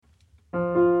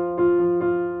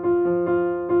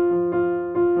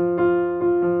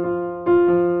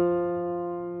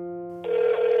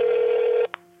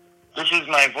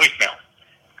my voicemail.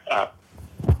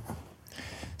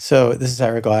 So this is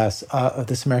Ira Glass of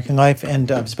This American Life,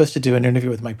 and I'm supposed to do an interview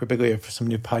with Mike Birbiglia for some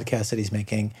new podcast that he's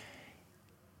making.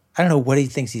 I don't know what he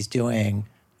thinks he's doing,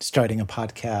 starting a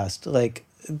podcast. Like,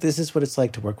 this is what it's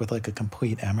like to work with like a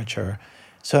complete amateur.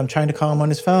 So I'm trying to call him on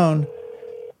his phone.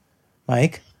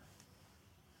 Mike?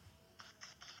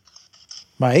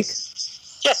 Mike?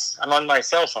 Yes, I'm on my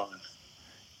cell phone.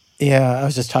 Yeah, I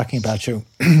was just talking about you.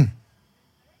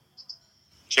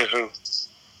 To who?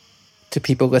 To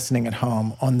people listening at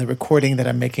home on the recording that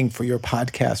I'm making for your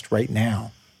podcast right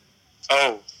now.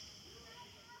 Oh,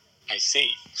 I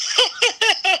see.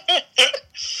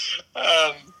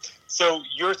 So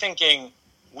you're thinking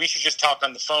we should just talk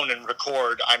on the phone and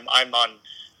record. I'm on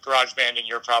GarageBand and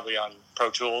you're probably on Pro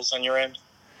Tools on your end?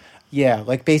 Yeah,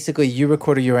 like basically you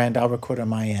record on your end, I'll record on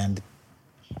my end.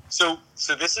 So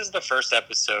this is the first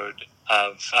episode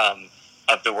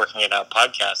of the Working It Out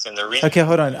podcast, and the reason. Okay,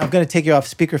 hold on. I'm going to take you off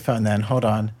speakerphone then. Hold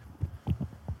on.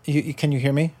 Can you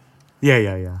hear me?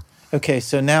 Yeah. Okay,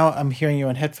 so now I'm hearing you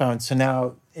on headphones. So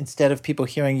now instead of people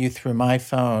hearing you through my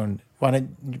phone,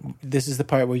 this is the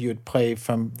part where you would play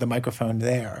from the microphone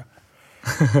there.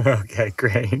 Okay,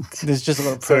 great. There's just a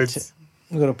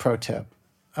little pro tip.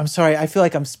 I'm sorry. I feel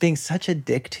like I'm being such a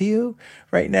dick to you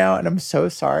right now, and I'm so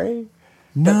sorry.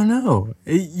 No.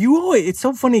 It's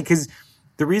so funny because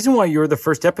the reason why you're the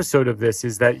first episode of this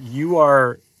is that you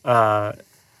are the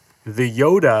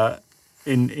Yoda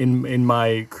in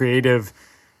my creative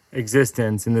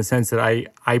existence, in the sense that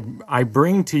I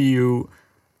bring to you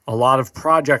a lot of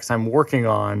projects I'm working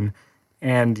on,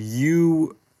 and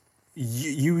you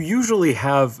usually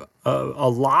have a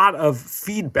lot of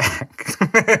feedback.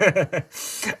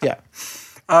 Yeah.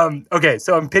 Okay,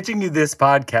 so I'm pitching you this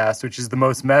podcast, which is the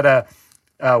most meta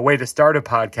way to start a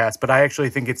podcast, but I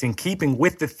actually think it's in keeping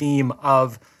with the theme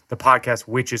of the podcast,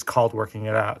 which is called Working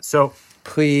It Out. So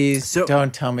please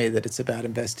don't tell me that it's about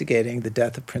investigating the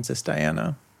death of Princess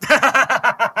Diana.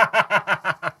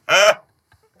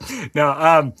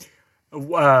 No,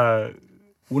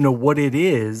 what it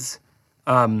is,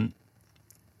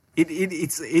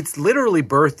 it's literally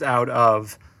birthed out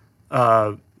of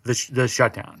the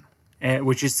shutdown, and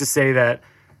which is to say that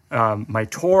my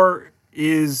tour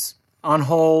is on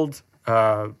hold.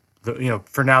 For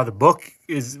now, the book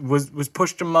was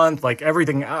pushed a month. Like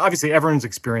everything, obviously, everyone's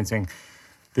experiencing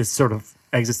this sort of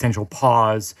existential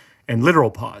pause and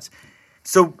literal pause.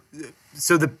 So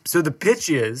the pitch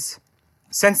is,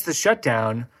 since the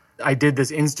shutdown, I did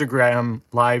this Instagram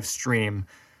live stream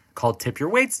called Tip Your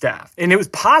Waitstaff. And it was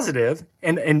positive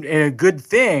and a good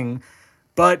thing,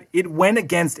 but it went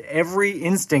against every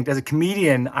instinct as a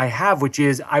comedian I have, which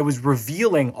is I was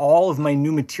revealing all of my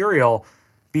new material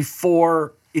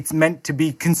before it's meant to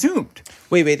be consumed.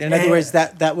 Wait. In other words,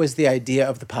 that was the idea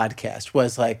of the podcast,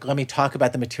 was like, let me talk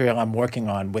about the material I'm working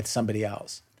on with somebody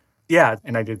else. Yeah,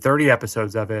 and I did 30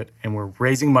 episodes of it, and we're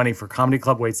raising money for comedy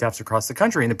club waitstaffs across the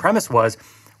country. And the premise was,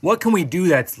 what can we do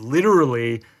that's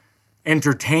literally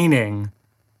entertaining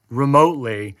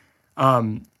remotely?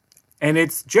 And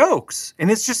it's jokes. And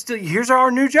it's just, here's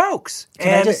our new jokes.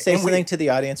 Can I just say something to the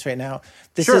audience right now?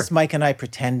 This Sure. is Mike and I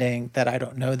pretending that I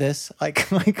don't know this. Like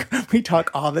we talk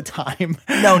all the time.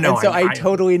 No. And so I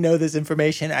totally know this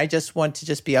information. I just want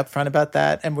to be upfront about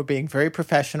that. And we're being very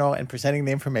professional and presenting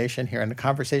the information here in a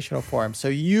conversational forum, so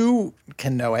you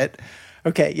can know it.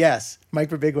 Okay, yes,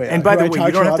 Mike Birbiglia. And by the way,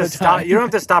 you don't have to stop. You don't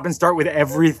have to stop and start with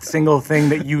every single thing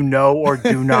that you know or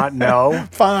do not know.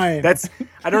 Fine.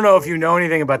 I don't know if you know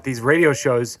anything about these radio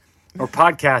shows or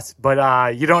podcasts, but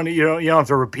you don't have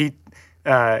to repeat.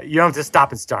 You don't have to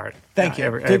stop and start. Thank you.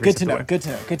 Good to know. Good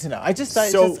to know.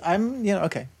 I'm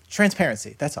okay.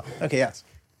 Transparency. That's all. Okay. Yes.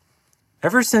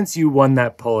 Ever since you won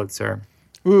that Pulitzer.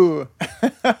 Ooh.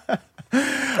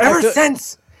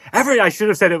 I should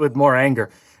have said it with more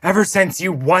anger. Ever since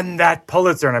you won that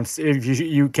Pulitzer, and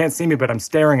you can't see me, but I'm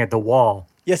staring at the wall.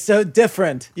 You're so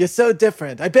different.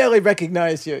 I barely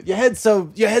recognize you. Your head's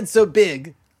so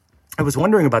big. I was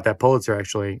wondering about that Pulitzer,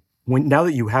 actually. Now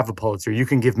that you have a Pulitzer, you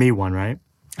can give me one, right?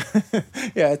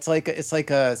 Yeah, it's like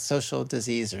a social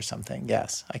disease or something.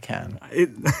 Yes, I can.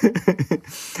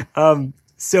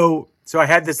 So I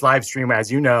had this live stream,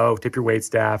 as you know, Tip Your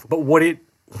Waitstaff. But what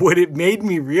it made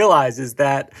me realize is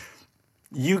that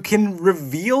you can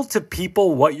reveal to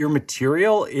people what your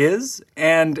material is,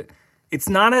 and it's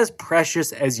not as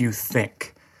precious as you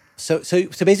think. So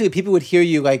basically, people would hear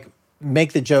you like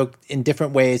make the joke in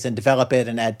different ways and develop it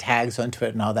and add tags onto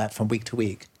it and all that from week to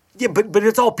week. Yeah, but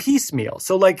it's all piecemeal.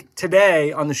 So like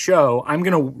today on the show, I'm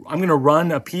gonna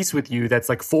run a piece with you that's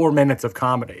like 4 minutes of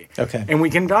comedy. Okay. And we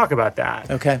can talk about that.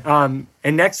 Okay. And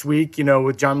next week,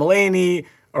 with John Mulaney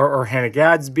or Hannah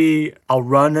Gadsby, I'll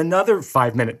run another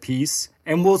 5-minute piece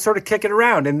and we'll sort of kick it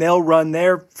around and they'll run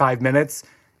their 5 minutes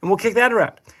and we'll kick that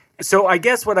around. So I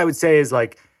guess what I would say is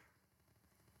like,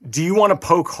 do you want to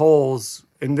poke holes?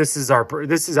 And this is our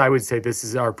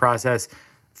process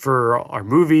for our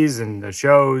movies and the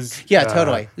shows. Yeah,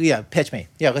 totally. Yeah, pitch me.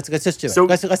 Yeah, let's just do it.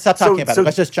 Let's stop talking about it.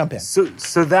 Let's just jump in.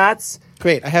 So that's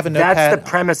great. I have a notepad. That's the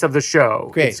premise of the show.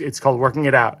 Great. It's called Working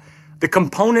It Out. The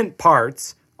component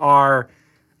parts are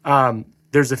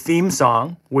there's a theme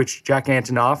song which Jack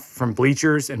Antonoff from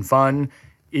Bleachers and Fun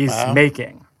is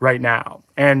making right now,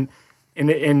 and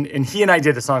he and I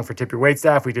did a song for Tip Your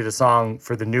Waitstaff. We did a song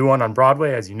for the new one on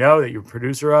Broadway, as you know, that you're a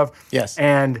producer of. Yes.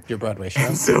 And your Broadway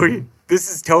show. So this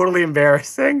is totally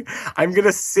embarrassing. I'm going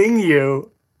to sing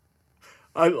you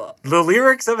the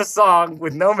lyrics of a song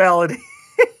with no melody.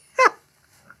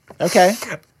 Okay.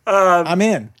 I'm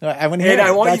in. I want to hear it.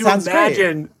 I want you to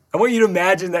imagine. Great. I want you to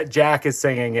imagine that Jack is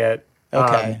singing it.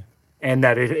 Okay. And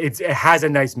that it has a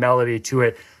nice melody to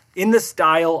it in the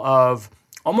style of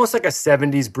almost like a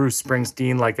 70s Bruce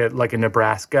Springsteen, like a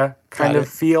Nebraska kind of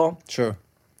feel. Sure.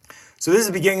 So this is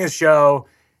the beginning of the show.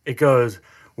 It goes,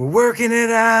 we're working it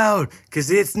out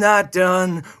because it's not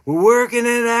done. We're working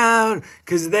it out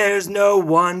because there's no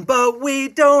one. But we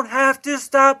don't have to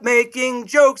stop making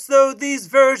jokes, though these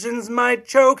versions might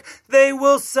choke. They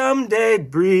will someday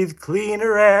breathe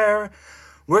cleaner air.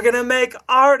 We're gonna make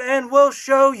art and we'll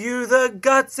show you the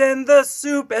guts and the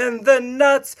soup and the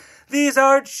nuts. These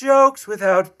are jokes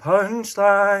without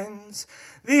punchlines.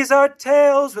 These are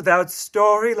tales without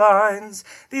storylines.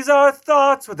 These are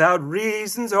thoughts without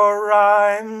reasons or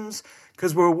rhymes.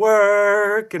 'Cause we're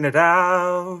working it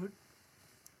out.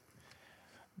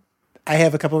 I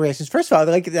have a couple of reactions. First of all,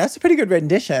 that's a pretty good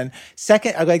rendition.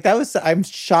 Second, I'm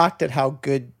shocked at how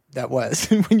good that was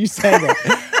when you sang it.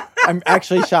 I'm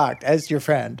actually shocked as your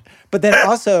friend. But then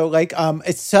also,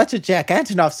 it's such a Jack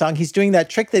Antonoff song. He's doing that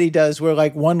trick that he does where,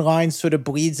 one line sort of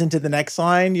bleeds into the next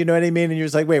line. You know what I mean? And you're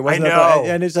just like, wait, wasn't that?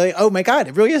 And it's like, oh my God,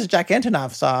 it really is a Jack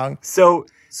Antonoff song. So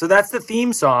that's the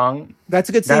theme song. That's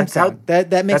a good theme song.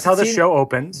 That's how the show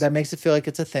opens. That makes it feel like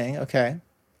it's a thing. Okay.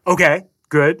 Okay,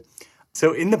 good.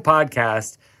 So in the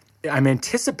podcast, I'm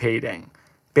anticipating,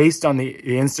 based on the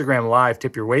Instagram Live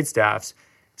Tip Your Waitstaffs,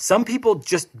 some people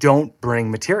just don't bring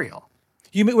material.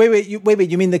 You mean wait?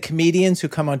 You mean the comedians who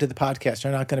come onto the podcast are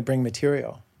not going to bring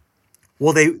material?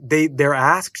 Well, they're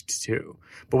asked to.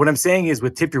 But what I'm saying is,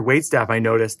 with Tip Your Waitstaff, I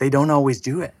noticed they don't always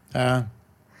do it.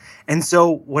 And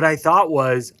so what I thought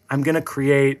was, I'm going to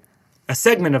create a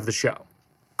segment of the show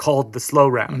called the Slow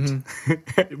Round,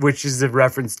 which is a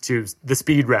reference to the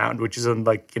Speed Round, which is in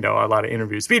a lot of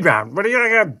interviews. Speed Round. What do you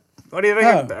think? What do you think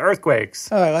of the earthquakes?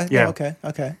 Oh, yeah.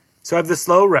 Okay. So I have the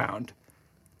Slow Round,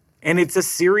 and it's a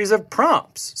series of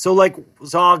prompts. So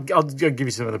I'll give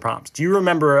you some of the prompts. Do you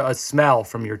remember a smell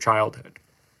from your childhood?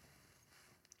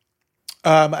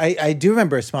 I do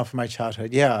remember a smell from my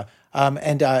childhood. Yeah,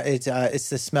 and it's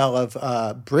the smell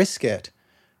of brisket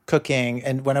cooking.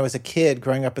 And when I was a kid,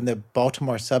 growing up in the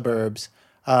Baltimore suburbs,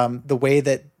 the way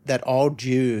that all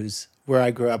Jews where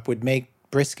I grew up would make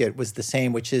brisket was the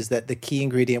same, which is that the key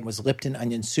ingredient was Lipton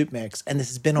onion soup mix. And this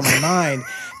has been on my mind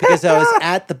because I was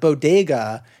at the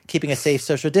bodega keeping a safe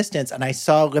social distance and I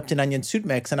saw Lipton onion soup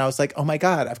mix and I was like, oh my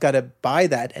God, I've got to buy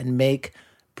that and make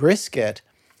brisket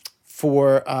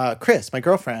for Chris, my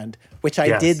girlfriend, which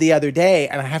I did the other day.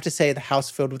 And I have to say the house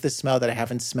filled with the smell that I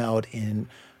haven't smelled in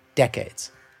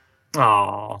decades.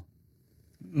 Oh,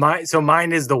 mine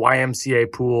is the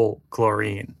YMCA pool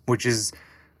chlorine, which is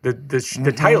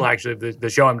the title actually of the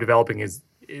show I'm developing is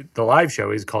the live show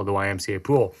is called the YMCA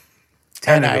Pool.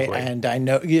 Tentatively. And I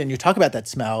know, and you talk about that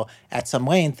smell at some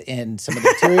length in some of the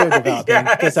material developing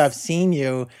because I've seen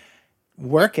you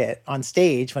work it on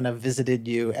stage when I've visited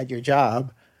you at your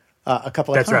job a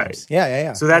couple of times. That's right.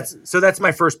 Yeah. So that's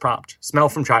my first prompt. Smell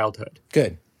from childhood.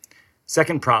 Good.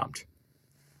 Second prompt.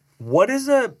 What is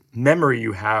a memory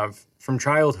you have from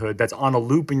childhood that's on a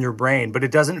loop in your brain, but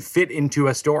it doesn't fit into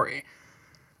a story?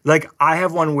 I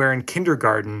have one where in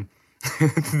kindergarten,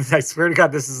 I swear to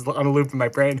God, this is on a loop in my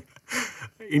brain.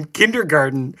 In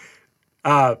kindergarten,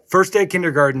 first day of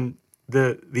kindergarten,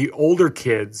 the older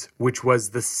kids, which was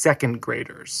the second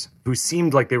graders, who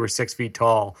seemed like they were 6 feet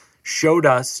tall,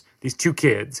 these two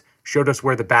kids showed us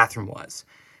where the bathroom was.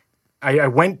 I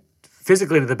went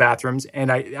physically to the bathrooms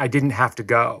and I didn't have to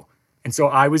go. And so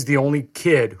I was the only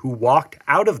kid who walked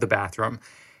out of the bathroom.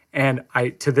 And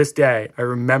to this day, I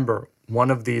remember one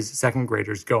of these second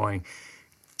graders going,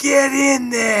 "Get in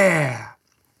there!"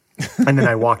 And then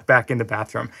I walked back in the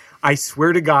bathroom. I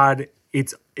swear to God,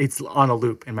 it's on a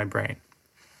loop in my brain.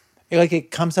 Like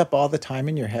it comes up all the time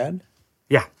in your head?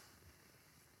 Yeah.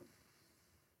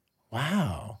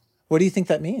 Wow. What do you think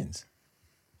that means?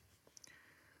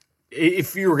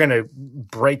 If you were going to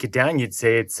break it down, you'd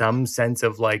say it's some sense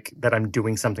of like that I'm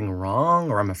doing something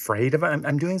wrong, or I'm afraid of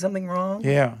I'm doing something wrong.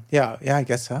 Yeah, I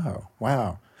guess so.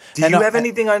 Wow. Do you have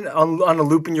anything on a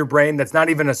loop in your brain that's not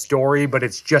even a story, but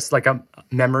it's just like a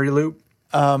memory loop?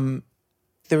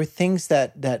 There were things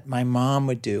that my mom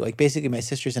would do. Like basically my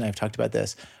sisters and I have talked about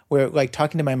this, where like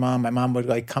talking to my mom would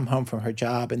like come home from her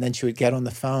job and then she would get on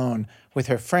the phone with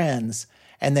her friends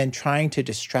and then trying to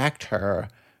distract her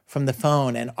from the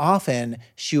phone. And often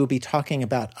she would be talking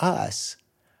about us,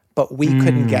 but we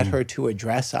couldn't get her to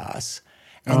address us.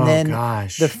 And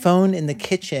the phone in the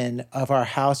kitchen of our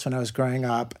house when I was growing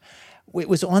up, it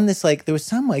was on this like, there was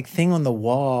some like thing on the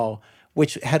wall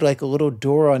which had like a little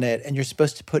door on it, and you're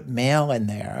supposed to put mail in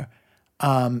there,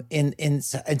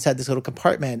 inside this little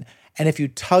compartment. And if you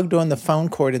tugged on the phone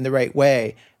cord in the right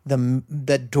way,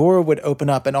 the door would open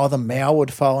up and all the mail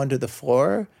would fall onto the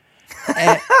floor.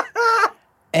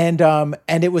 And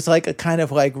it was like a kind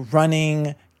of like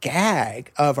running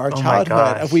gag of our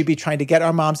childhood of we'd be trying to get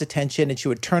our mom's attention and she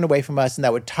would turn away from us and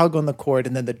that would tug on the cord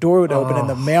and then the door would open and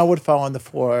the mail would fall on the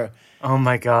floor. Oh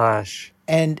my gosh.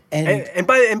 And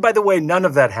by the way, none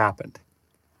of that happened.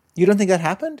 You don't think that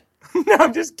happened? No,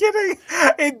 I'm just kidding.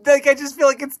 I just feel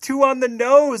like it's too on the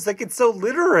nose. Like it's so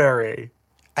literary.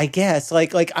 I guess,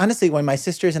 like honestly, when my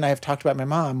sisters and I have talked about my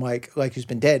mom, like who's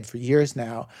been dead for years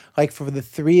now, like for the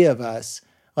three of us,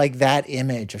 like that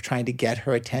image of trying to get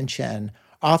her attention,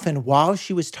 often while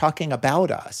she was talking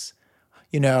about us,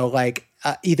 like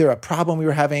either a problem we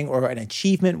were having or an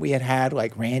achievement we had,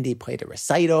 like Randy played a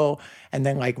recital, and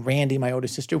then like Randy, my older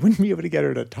sister, wouldn't be able to get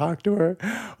her to talk to her.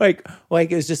 Like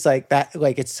it was just like that.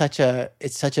 Like it's such a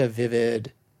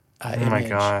vivid image. My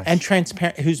gosh. And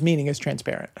transparent, whose meaning is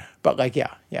transparent. But like,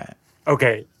 yeah.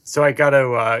 Okay, so I got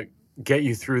to get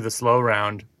you through the slow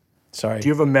round. Sorry. Do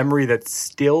you have a memory that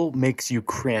still makes you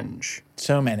cringe?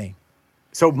 So many.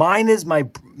 So mine is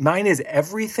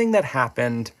everything that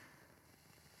happened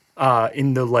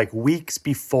in the like weeks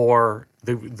before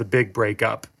the big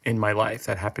breakup in my life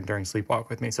that happened during Sleepwalk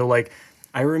with Me. So like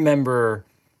I remember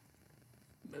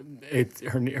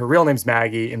her real name's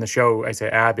Maggie. In the show I say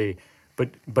Abby,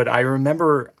 but I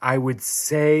remember I would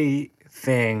say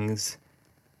things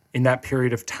in that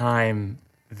period of time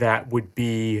that would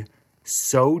be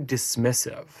so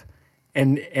dismissive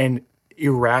and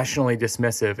irrationally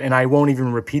dismissive, and I won't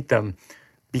even repeat them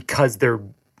because they're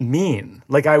mean.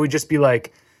 Like I would just be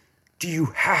like, do you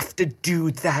have to do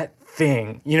that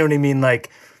thing? You know what I mean? Like,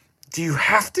 do you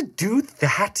have to do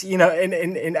that?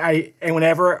 And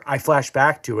whenever I flash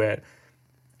back to it,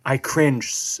 I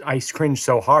cringe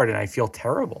so hard and I feel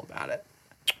terrible about it.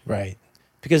 Right.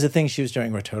 Because the things she was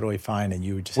doing were totally fine and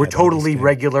you would just were totally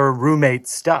regular roommate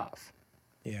stuff.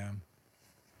 Yeah.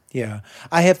 Yeah.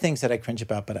 I have things that I cringe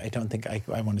about, but I don't think I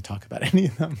want to talk about any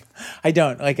of them. I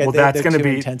don't. Like, well, that's going to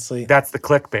be intensely. That's the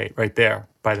clickbait right there,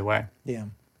 by the way. Yeah.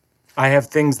 I have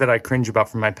things that I cringe about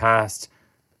from my past,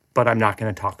 but I'm not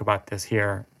going to talk about this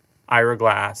here. Ira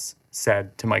Glass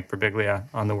said to Mike Birbiglia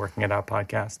on the Working It Out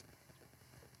podcast.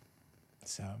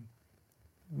 So,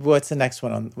 what's the next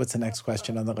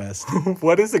question on the list?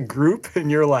 What is a group in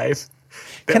your life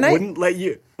that wouldn't let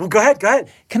you? Well, go ahead.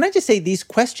 Can I just say these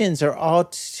questions are all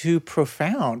too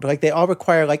profound? Like they all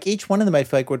require, like each one of them, I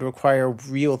feel like would require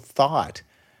real thought.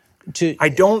 I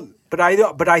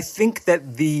think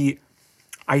that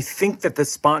the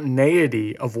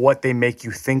spontaneity of what they make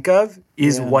you think of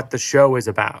is what the show is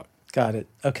about. Got it.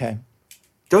 Okay.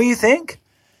 Don't you think?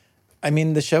 I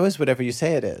mean, the show is whatever you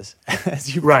say it is,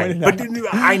 as you right. pointed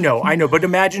But out. I know. But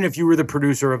imagine if you were the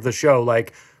producer of the show,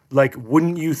 like,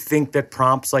 wouldn't you think that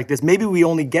prompts like this? Maybe we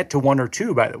only get to one or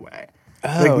two, by the way.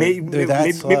 Oh, they're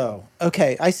that slow.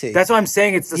 Okay, I see. That's why I'm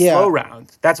saying it's the slow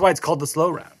round. That's why it's called the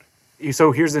slow round.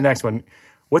 So here's the next one.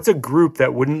 What's a group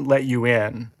that wouldn't let you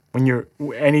in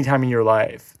anytime in your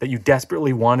life that you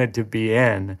desperately wanted to be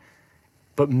in,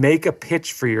 but make a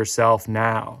pitch for yourself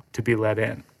now to be let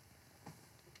in?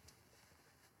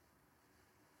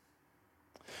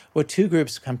 Well, two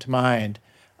groups come to mind.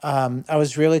 I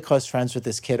was really close friends with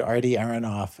this kid, Artie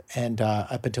Aronoff, and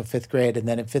up until fifth grade. And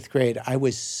then in fifth grade, I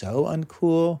was so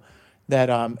uncool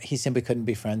that he simply couldn't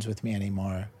be friends with me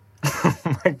anymore. Oh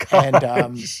my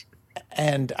gosh.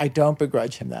 And I don't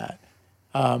begrudge him that.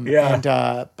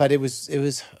 But it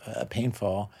was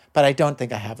painful. But I don't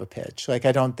think I have a pitch. Like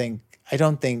I don't think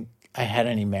I had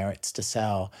any merits to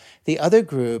sell. The other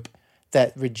group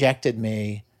that rejected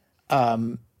me,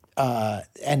 and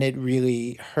it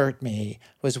really hurt me,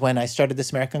 was when I started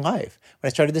This American Life. When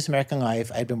I started This American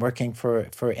Life, I'd been working for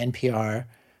NPR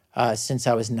since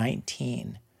I was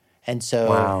 19. And so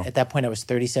Wow. at that point, I was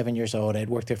 37 years old. I'd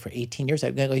worked there for 18 years.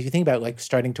 If you think about like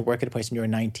starting to work at a place when you were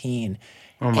 19.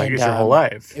 Oh my gosh, your whole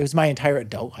life. It was my entire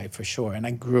adult life for sure. And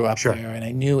I grew up Sure. there and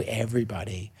I knew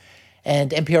everybody.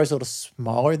 And NPR is a little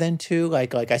smaller than too.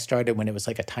 Like I started when it was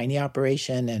like a tiny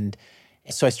operation. And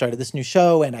so I started this new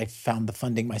show and I found the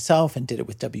funding myself and did it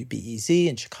with WBEZ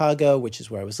in Chicago, which is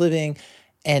where I was living.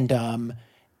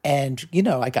 And, you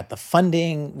know, I got the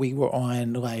funding. We were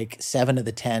on like 7 of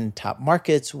the 10 top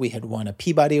markets. We had won a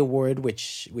Peabody Award,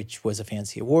 which was a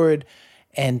fancy award.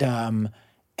 And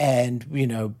you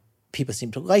know, people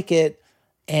seemed to like it.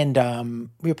 And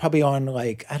we were probably on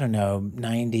like, I don't know,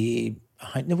 90,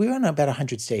 100, we were on about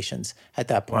 100 stations at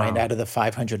that point out of the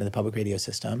 500 in the public radio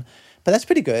system. But that's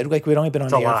pretty good. Like we'd only been on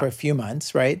the air for a few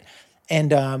months, right?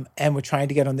 And we're trying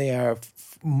to get on the air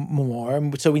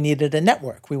more, so we needed a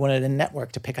network. We wanted a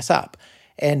network to pick us up,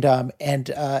 and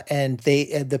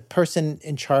the person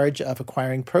in charge of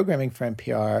acquiring programming for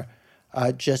NPR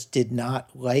just did not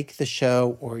like the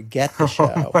show or get the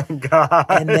show. Oh my God!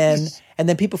 And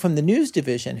then people from the news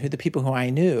division, the people who I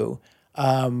knew,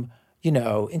 you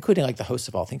know, including like the hosts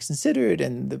of All Things Considered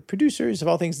and the producers of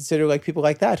All Things Considered, like people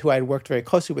like that who I had worked very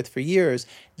closely with for years,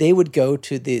 they would go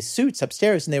to the suits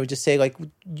upstairs and they would just say, like,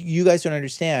 you guys don't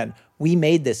understand. We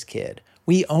made this kid.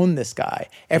 We own this guy.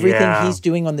 Everything he's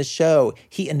doing on the show,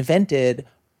 he invented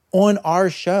on our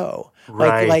show.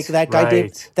 Like that guy,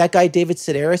 that guy David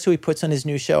Sedaris, who he puts on his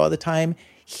new show all the time.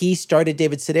 He started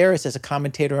David Sedaris as a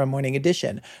commentator on Morning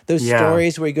Edition. Those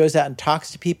stories where he goes out and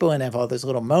talks to people and have all those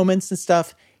little moments and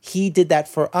stuff. He did that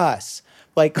for us.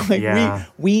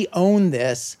 We own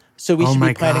this, so we should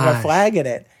be planting our flag in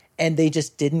it. And they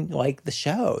just didn't like the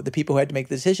show. The people who had to make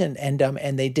the decision, and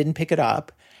they didn't pick it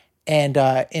up. And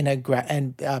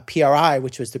PRI,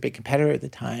 which was the big competitor at the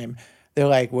time, they're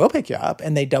like, "We'll pick you up,"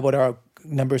 and they doubled our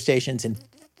number of stations in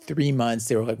 3 months.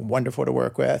 They were like wonderful to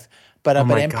work with. But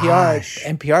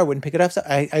NPR wouldn't pick it up. So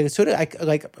I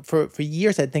for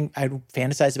years I'd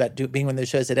fantasize about being one of those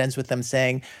shows that ends with them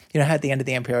saying, you know, how at the end of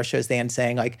the NPR shows they end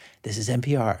saying like, "This is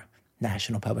NPR,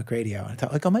 National Public Radio." And I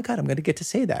thought like, oh my God, I'm going to get to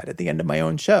say that at the end of my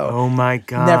own show. Oh my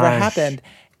God, never happened.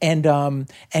 And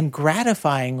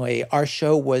gratifyingly, our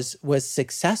show was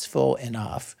successful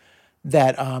enough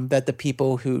that that the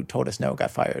people who told us no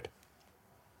got fired.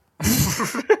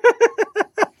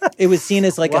 It was seen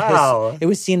as like it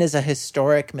was seen as a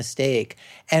historic mistake.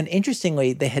 And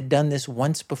interestingly, they had done this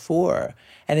once before.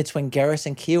 And it's when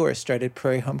Garrison Keillor started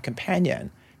Prairie Home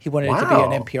Companion. He wanted it to be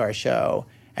an NPR show.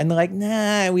 And they're like,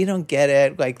 nah, we don't get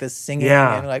it. Like the singing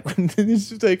and like it's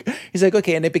just like he's like,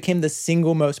 okay. And it became the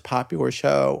single most popular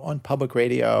show on public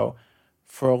radio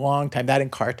for a long time. That and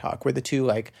Car Talk were the two,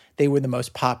 like, they were the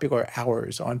most popular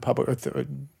hours on public,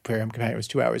 Prairie Home Companion was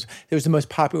 2 hours. It was the most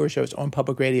popular shows on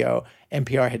public radio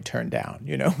NPR had turned down,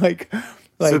 you know, like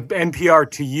so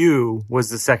NPR to you was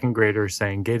the second grader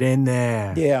saying, get in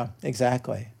there. Yeah,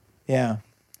 exactly. Yeah.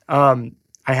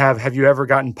 Have you ever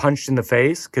gotten punched in the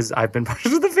face? Because I've been punched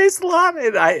in the face a lot.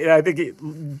 And I think it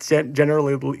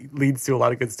generally leads to a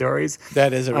lot of good stories.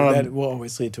 That will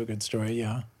always lead to a good story,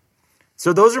 yeah.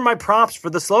 So those are my props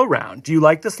for the slow round. Do you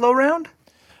like the slow round?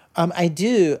 I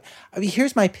do. I mean,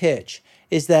 here's my pitch,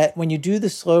 is that when you do the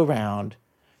slow round,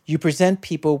 you present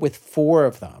people with 4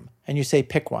 of them, and you say,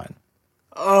 pick one.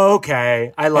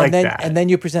 Okay, I like that. And then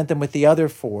you present them with the other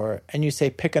 4, and you say,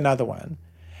 pick another one.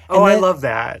 I love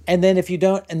that. And then if you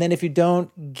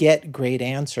don't get great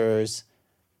answers,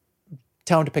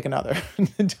 tell them to pick another.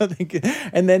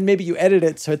 And then maybe you edit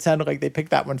it so it sounded like they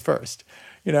picked that one first,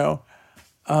 you know?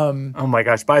 Oh my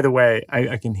gosh! By the way,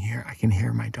 I can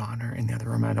hear my daughter in the other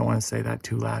room. I don't want to say that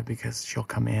too loud because she'll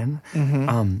come in.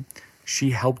 Mm-hmm.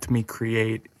 She helped me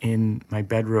create in my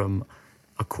bedroom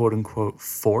a quote unquote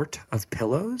fort of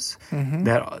pillows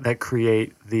that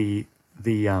create the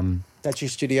that's your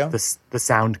studio, the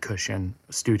sound cushion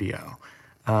studio.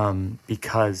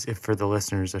 Because if for the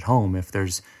listeners at home, if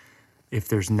there's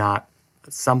not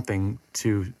something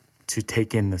to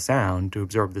take in the sound, to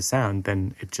absorb the sound,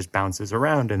 then it just bounces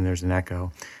around and there's an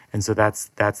echo. And so that's,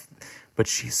 but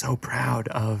she's so proud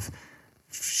of,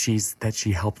 that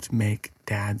she helped make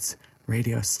Dad's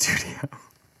radio studio.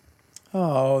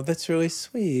 Oh, that's really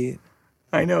sweet.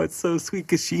 I know, it's so sweet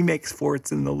because she makes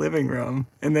forts in the living room.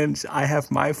 And then I have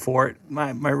my fort,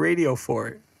 my radio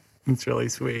fort. It's really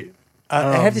sweet.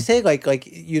 I have to say, like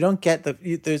you don't get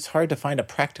it's hard to find a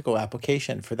practical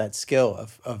application for that skill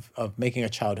of making a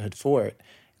childhood fort.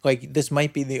 Like this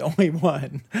might be the only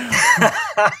one.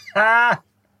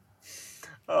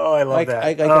 Oh, I love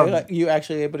that. You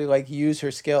actually able to like use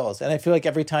her skills, and I feel like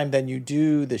every time then you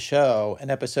do the show, an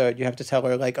episode, you have to tell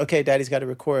her like, okay, Daddy's got to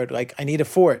record. Like, I need a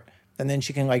fort, and then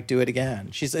she can like do it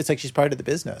again. It's like she's part of the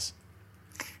business.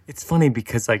 It's funny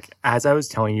because like as I was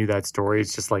telling you that story,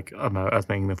 it's just like I was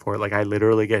making the fort. Like I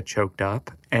literally get choked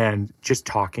up and just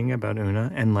talking about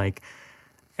Una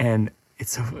and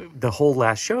it's the whole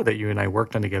last show that you and I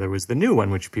worked on together was the new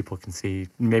one, which people can see.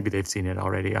 Maybe they've seen it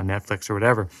already on Netflix or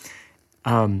whatever.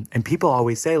 And people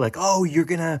always say like, oh, you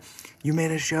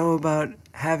made a show about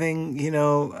having,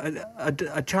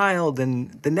 a child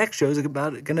and the next show is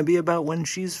going to be about when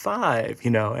she's 5,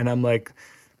 and I'm like,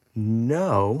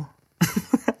 no,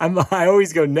 I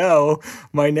always go, no,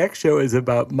 my next show is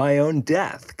about my own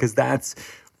death. Cause that's,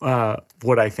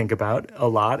 what I think about a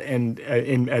lot. And,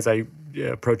 as I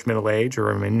approach middle age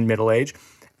or I'm in middle age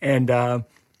and the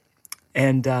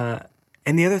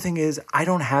other thing is, I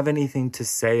don't have anything to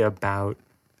say about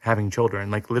having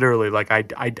children. Like literally, like I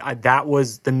that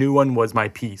was the new one was my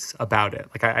piece about it.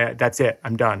 Like I that's it.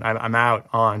 I'm done. I'm out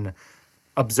on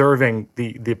observing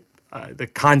the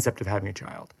concept of having a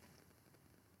child.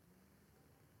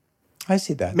 I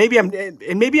see that. Maybe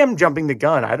I'm jumping the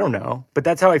gun. I don't know, but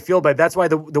that's how I feel. But that's why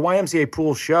the YMCA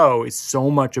Pool show is so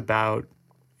much about.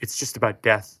 It's just about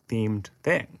death themed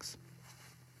things.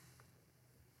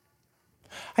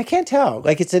 I can't tell.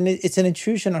 Like it's an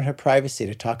intrusion on her privacy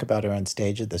to talk about her on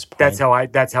stage at this point.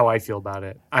 That's how I feel about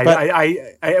it. I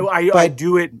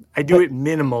do it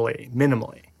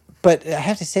minimally. But I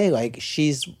have to say, like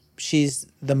she's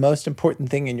the most important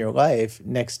thing in your life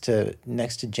next to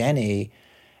Jenny,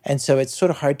 and so it's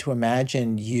sort of hard to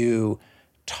imagine you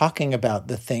talking about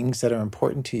the things that are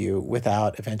important to you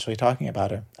without eventually talking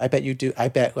about her. I bet you do. I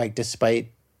bet like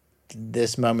despite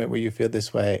this moment where you feel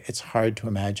this way, it's hard to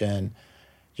imagine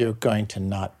you're going to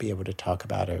not be able to talk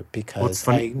about her because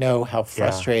I know how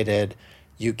frustrated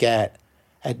you get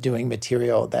at doing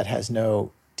material that has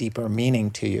no deeper meaning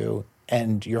to you.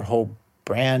 And your whole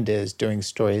brand is doing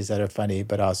stories that are funny,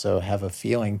 but also have a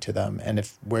feeling to them. And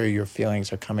if where your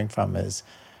feelings are coming from is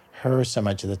her so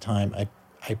much of the time, I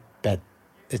bet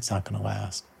it's not going to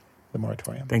last, the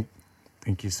moratorium. Thank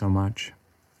you so much.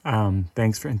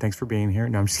 Thanks for being here.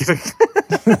 No, I'm just kidding.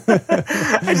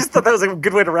 I just thought that was a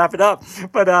good way to wrap it up,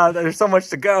 but there's so much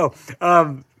to go.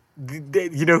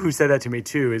 You know who said that to me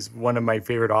too is one of my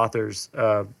favorite authors,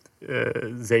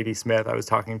 Zadie Smith. I was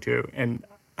talking to, and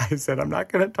I said, I'm not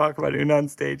going to talk about Una on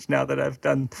stage now that I've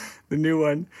done the new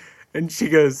one. And she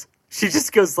just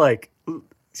goes like,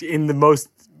 in the most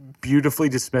beautifully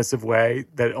dismissive way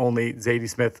that only Zadie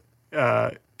Smith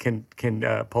can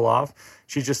pull off.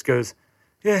 She just goes,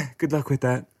 yeah, good luck with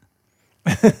that.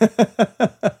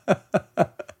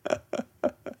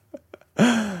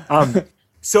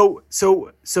 So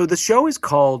the show is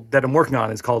called that I'm working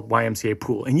on is called YMCA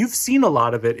Pool, and you've seen a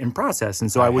lot of it in process.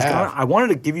 And so I wanted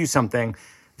to give you something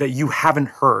that you haven't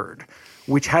heard,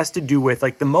 which has to do with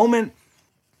like the moment.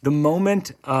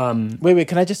 Wait,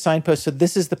 can I just signpost? So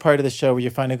this is the part of the show where you're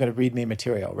finally going to read me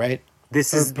material, right?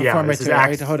 This is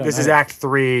Act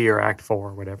 3 or Act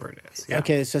 4, whatever it is. Yeah.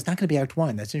 Okay, so it's not going to be Act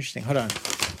 1. That's interesting. Hold on.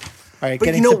 All right, but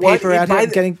getting some paper out here.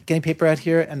 Getting paper out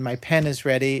here, and my pen is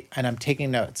ready, and I'm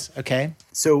taking notes. Okay.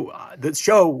 So the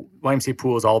show YMCA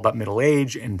Pool is all about middle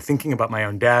age and thinking about my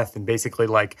own death, and basically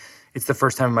like it's the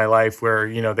first time in my life where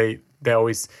they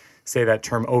always say that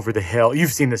term over the hill.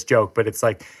 You've seen this joke, but it's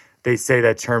like they say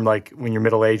that term like when you're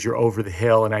middle age, you're over the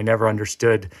hill, and I never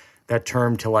understood that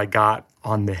term till I got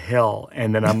on the hill.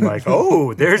 And then I'm like,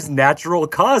 oh, there's natural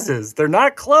causes. They're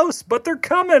not close, but they're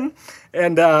coming.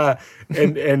 And I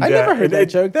never heard that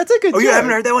joke. That's a good joke. Oh, you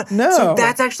haven't heard that one? No. So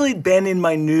that's actually been in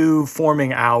my new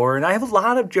forming hour. And I have a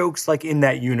lot of jokes like in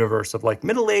that universe of like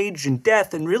middle age and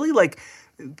death and really like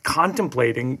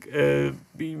contemplating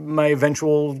my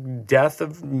eventual death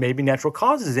of maybe natural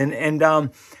causes. And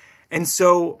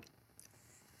so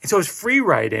I was free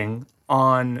writing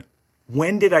on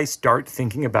when did I start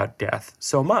thinking about death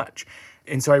so much?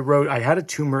 And so I wrote, I had a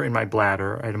tumor in my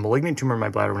bladder. I had a malignant tumor in my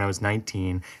bladder when I was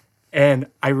 19. And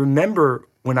I remember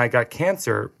when I got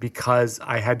cancer because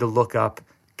I had to look up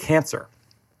cancer.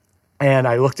 And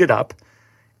I looked it up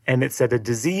and it said a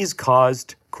disease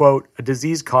caused, quote, a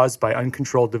disease caused by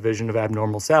uncontrolled division of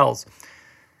abnormal cells.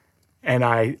 And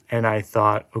I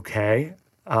thought, okay,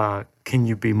 can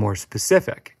you be more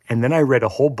specific? And then I read a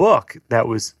whole book that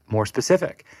was more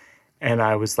specific. And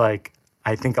I was like,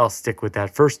 I think I'll stick with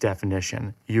that first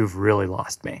definition. You've really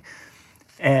lost me.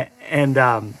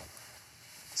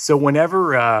 So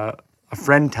whenever a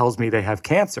friend tells me they have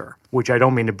cancer, which I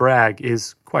don't mean to brag,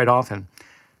 is quite often,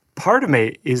 part of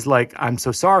me is like, I'm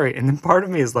so sorry. And then part of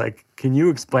me is like, can you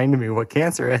explain to me what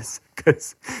cancer is?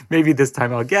 Because maybe this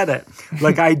time I'll get it.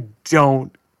 Like, I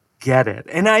don't get it.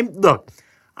 And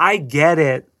I get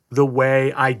it the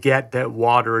way I get that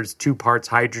water is 2 parts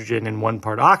hydrogen and 1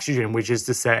 part oxygen, which is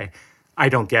to say, I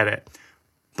don't get it.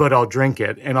 But I'll drink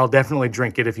it. And I'll definitely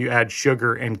drink it if you add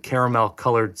sugar and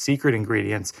caramel-colored secret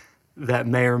ingredients that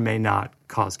may or may not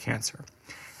cause cancer.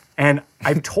 And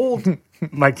I've told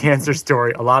my cancer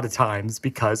story a lot of times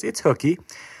because it's hooky,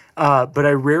 but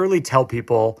I rarely tell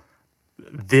people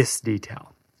this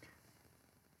detail.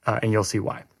 And you'll see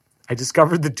why. I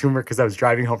discovered the tumor because I was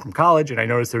driving home from college and I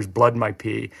noticed there's blood in my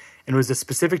pee. And it was a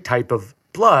specific type of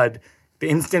blood. The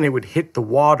instant it would hit the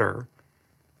water,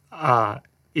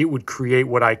 it would create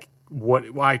what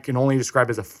I can only describe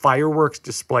as a fireworks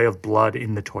display of blood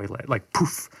in the toilet. Like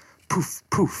poof, poof,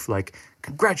 poof. Like,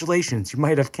 congratulations, you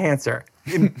might have cancer.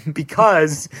 And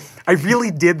because I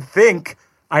really did think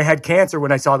I had cancer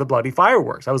when I saw the bloody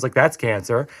fireworks. I was like, that's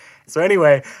cancer. So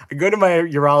anyway, I go to my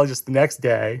urologist the next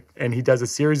day and he does a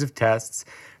series of tests.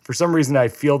 For some reason, I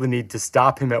feel the need to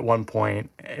stop him at one point,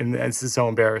 and this is so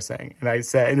embarrassing. And I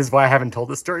said, and this is why I haven't told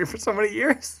this story for so many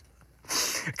years.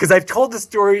 Because I've told the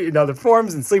story in other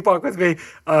forms and Sleepwalk With Me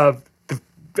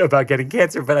about getting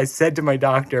cancer. But I said to my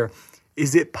doctor,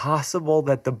 is it possible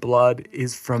that the blood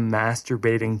is from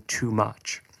masturbating too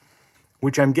much?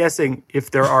 Which I'm guessing,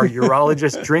 if there are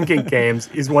urologist drinking games,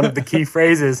 is one of the key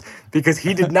phrases, because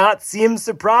he did not seem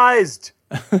surprised.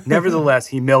 Nevertheless,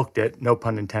 he milked it, no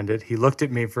pun intended. He looked at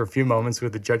me for a few moments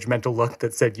with a judgmental look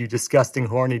that said, you disgusting,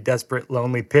 horny, desperate,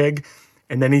 lonely pig.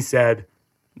 And then he said,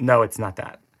 no, it's not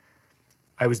that.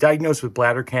 I was diagnosed with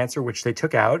bladder cancer, which they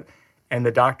took out, and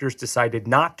the doctors decided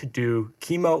not to do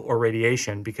chemo or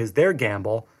radiation because their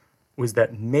gamble was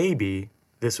that maybe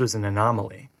this was an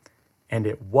anomaly. And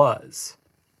it was,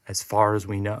 as far as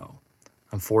we know.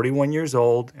 I'm 41 years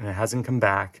old, and it hasn't come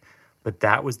back, but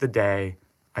that was the day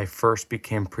I first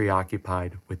became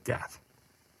preoccupied with death.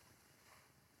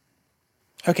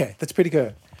 Okay, that's pretty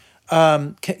good.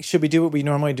 Should we do what we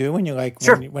normally do when you like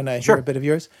Sure. when I Sure. hear a bit of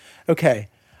yours? Okay.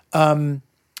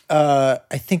 I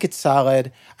think it's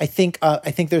solid. I think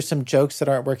there's some jokes that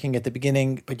aren't working at the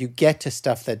beginning, but you get to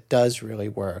stuff that does really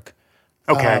work.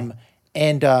 Okay.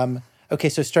 Okay,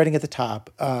 so starting at the top.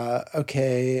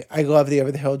 Okay, I love the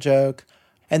over the hill joke.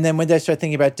 And then when did I start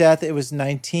thinking about death? It was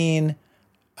 19.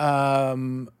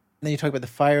 Then you talk about the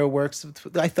fireworks.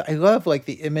 I love like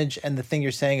the image and the thing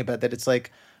you're saying about that. It's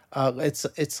like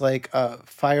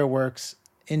fireworks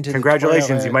into Congratulations,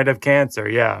 the toilet. you might have cancer.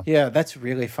 Yeah. Yeah, that's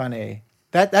really funny.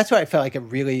 That's why I felt like it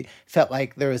really felt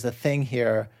like there was a thing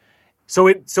here. So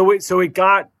it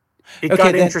got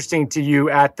then- interesting to you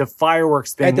at the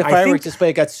fireworks thing. At the I fireworks think, display,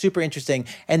 it got super interesting.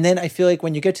 And then I feel like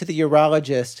when you get to the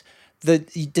urologist, the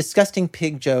disgusting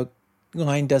pig joke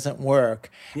line doesn't work.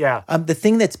 Yeah. The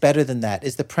thing that's better than that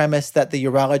is the premise that the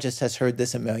urologist has heard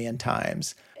this a million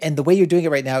times. And the way you're doing it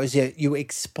right now is you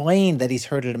explain that he's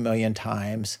heard it a million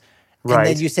times. And Right.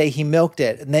 then you say he milked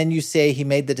it. And then you say he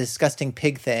made the disgusting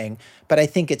pig thing. But I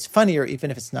think it's funnier, even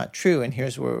if it's not true. And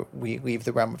here's where we leave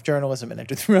the realm of journalism and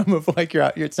enter the realm of like,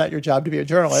 it's not your job to be a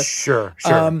journalist. Sure.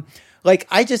 Like,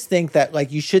 I just think that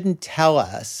like you shouldn't tell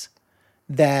us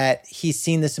that he's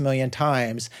seen this a million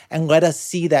times and let us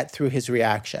see that through his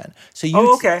reaction. So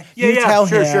you, okay. Yeah, you yeah. tell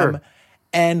Sure, him, sure.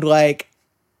 and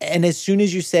as soon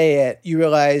as you say it, you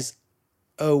realize,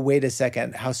 oh, wait a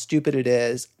second, how stupid it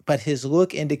is. But his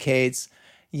look indicates,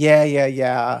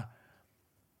 yeah.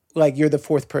 Like you're the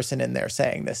fourth person in there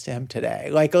saying this to him today.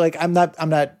 Like I'm not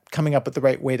coming up with the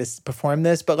right way to perform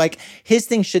this, but like his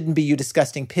thing shouldn't be you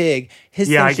disgusting pig. His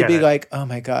Yeah, I thing should get be it. like, oh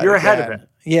my God. You're ahead again. of it.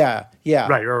 Yeah.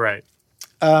 Right.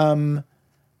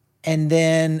 And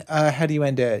then how do you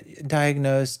end it?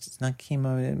 Diagnosed, it's not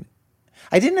chemo.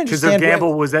 I didn't Because their understand.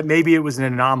 gamble was that maybe it was an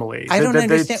anomaly. I don't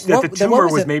understand. That the What tumor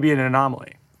was was it? maybe an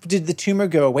anomaly. Did the tumor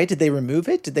go away? Did they remove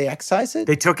it? Did they excise it?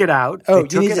 They took it out. Oh, They you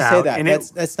took need to it say out, that. and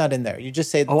That's not in there. You just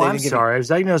say that Oh, they I'm didn't give sorry. I was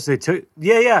diagnosed.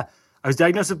 I was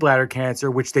diagnosed with bladder cancer,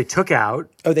 which they took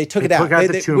out. Oh, they took it They out. took out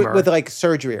the tumor. with like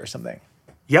surgery or something.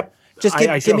 Yep. Just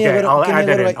give me a little. I'll give me add a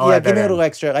that little. in. I'll add give me a that little in.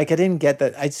 extra. Like I didn't get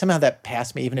that. Somehow that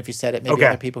passed me, even if you said it. Maybe Okay.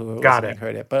 other people who were Got listening it.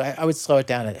 heard it. But I would slow it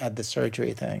down and add the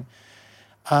surgery thing.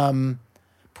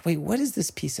 But wait, what is this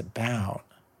piece about?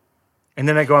 And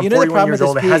then I go, I'm You know the 41 problem years with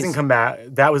old. It this piece- hasn't come back.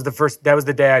 That was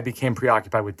the day I became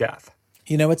preoccupied with death.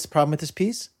 You know what's the problem with this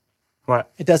piece?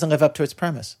 What? It doesn't live up to its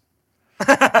premise.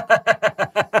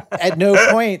 at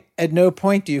no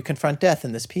point do you confront death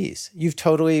in this piece. You've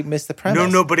totally missed the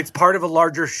premise. No, but it's part of a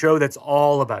larger show that's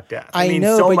all about death. I mean,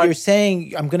 know, so but you're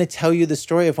saying, I'm going to tell you the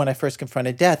story of when I first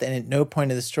confronted death, and at no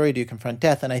point in the story do you confront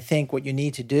death. And I think what you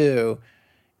need to do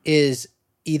is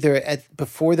either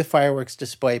before the fireworks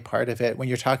display part of it, when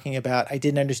you're talking about, I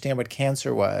didn't understand what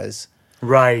cancer was.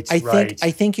 Right, I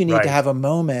think you need to have a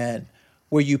moment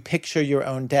where you picture your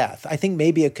own death. I think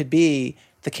maybe it could be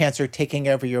the cancer taking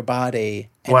over your body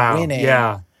and winning.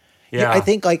 Yeah. I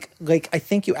think I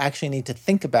think you actually need to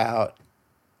think about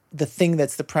the thing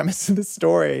that's the premise of the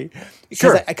story.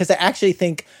 Because I actually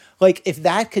think, like, if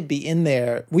that could be in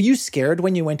there, were you scared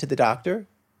when you went to the doctor?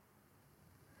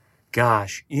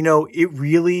 Gosh, it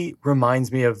really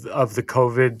reminds me of the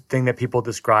COVID thing that people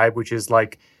describe, which is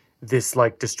like this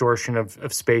like distortion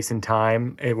of space and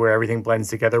time where everything blends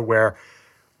together,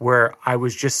 where I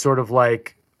was just sort of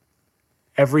like,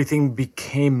 everything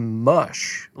became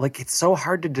mush. Like, it's so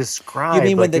hard to describe.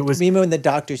 You mean when the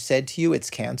doctor said to you it's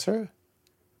cancer?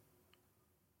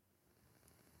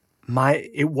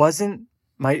 It wasn't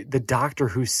the doctor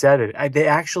who said it. They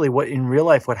actually, in real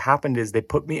life, what happened is they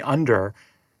put me under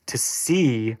to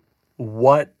see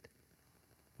what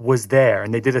was there,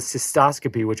 and they did a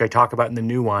cystoscopy, which I talk about in the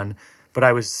new one. But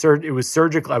I was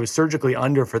surgically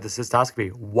under for the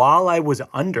cystoscopy. While I was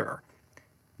under,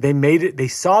 they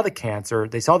saw the cancer,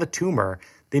 they saw the tumor,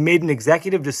 they made an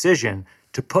executive decision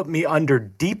to put me under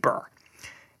deeper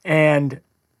and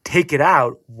take it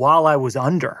out while I was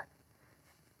under.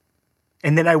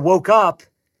 And then I woke up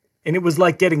and it was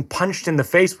like getting punched in the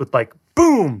face with like,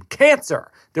 boom,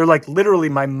 cancer. They're like, literally,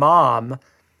 my mom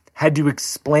had to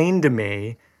explain to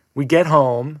me. We get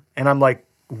home and I'm like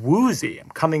woozy. I'm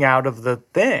coming out of the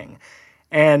thing.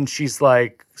 And she's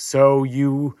like, so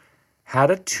you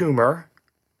had a tumor?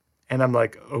 And I'm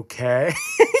like, okay.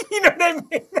 You know what I mean?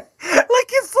 Like,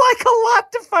 it's like a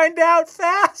lot to find out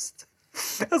fast.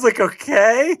 I was like,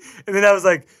 okay. And then I was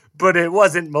like, but it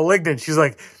wasn't malignant. She's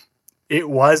like, it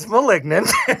was malignant.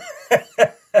 And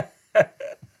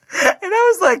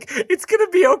I was like, it's going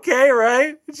to be okay,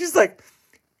 right? And she's like,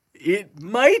 it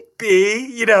might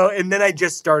be, and then I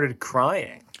just started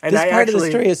crying. And this part of the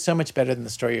story is so much better than the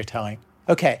story you're telling.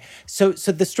 Okay, so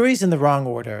the story's in the wrong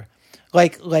order.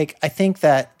 Like I think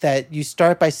that you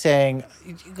start by saying,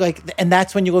 like, and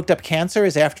that's when you looked up cancer,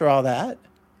 is after all that?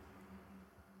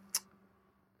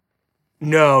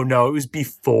 No, it was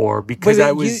before, because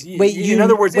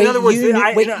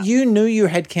you knew you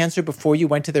had cancer before you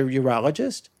went to the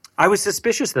urologist? I was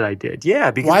suspicious that I did,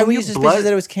 yeah. Because why were you suspicious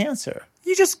that it was cancer?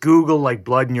 You just Google like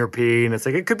blood in your pee, and it's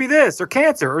like, it could be this, or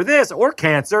cancer, or this, or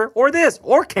cancer, or this,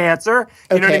 or cancer.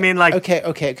 You know what I mean? Like,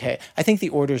 okay. I think the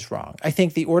order's wrong. I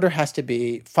think the order has to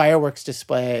be fireworks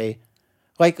display.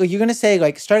 Like, you're going to say,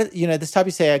 like, this time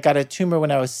you say, I got a tumor when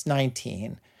I was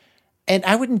 19. And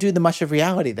I wouldn't do the much of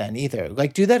reality then either.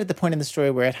 Like, do that at the point in the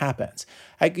story where it happens.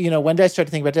 When did I start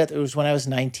to think about death? It was when I was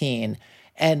 19.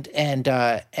 And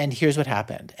here's what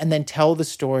happened. And then tell the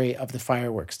story of the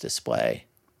fireworks display.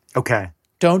 Okay.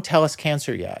 Don't tell us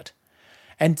cancer yet.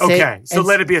 And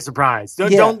let it be a surprise.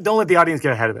 Don't let the audience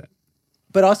get ahead of it.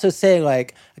 But also say,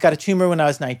 like, I got a tumor when I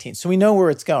was 19. So we know where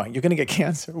it's going. You're going to get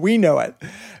cancer. We know it.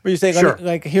 But you say, sure.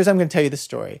 Like, here's how I'm going to tell you the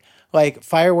story. Like,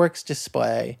 fireworks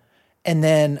display. And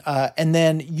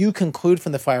then you conclude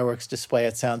from the fireworks display,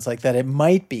 it sounds like, that it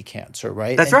might be cancer,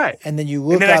 right? That's right. And then you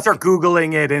look up. And then I start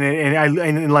Googling it,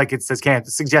 and like it says cancer,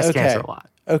 suggests cancer a lot.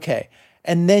 Okay.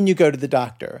 And then you go to the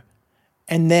doctor.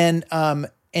 And then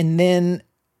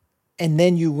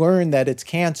you learn that it's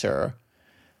cancer.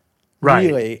 Right.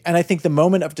 Really. And I think the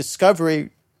moment of discovery,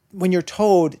 when you're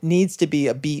told, needs to be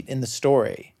a beat in the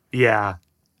story. Yeah.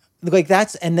 Like,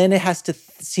 and then it has to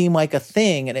seem like a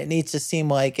thing, and it needs to seem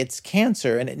like it's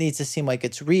cancer, and it needs to seem like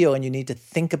it's real, and you need to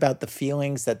think about the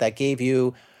feelings that gave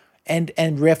you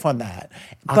and riff on that.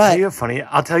 I'll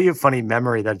tell you a funny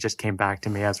memory that just came back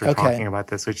to me as we're talking about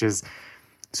this, which is,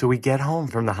 so we get home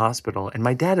from the hospital, and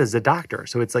my dad is a doctor,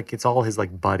 so it's all his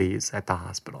like buddies at the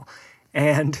hospital.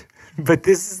 But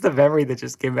this is the memory that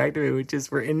just came back to me, which is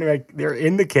they're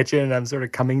in the kitchen, and I'm sort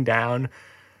of coming down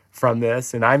from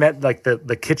this, and I'm at like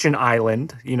the kitchen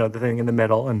island, the thing in the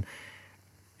middle, and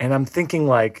I'm thinking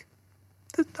like,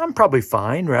 I'm probably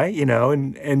fine, right? And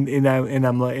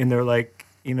I'm like, and they're like,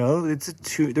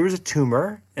 there was a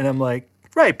tumor, and I'm like,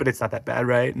 right, but it's not that bad,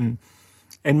 right?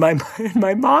 And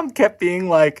my mom kept being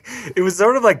like, it was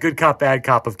sort of like good cop, bad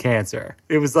cop of cancer.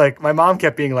 It was like, my mom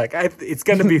kept being like, it's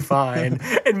going to be fine.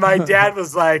 And my dad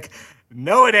was like,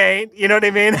 no, it ain't. You know what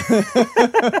I mean?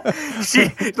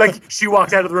 she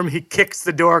walks out of the room. He kicks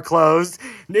the door closed.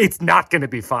 It's not going to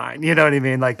be fine. You know what I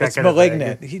mean? Like that It's kind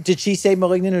malignant. of thing. Did she say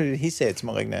malignant or did he say it's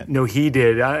malignant? No, he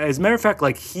did. As a matter of fact,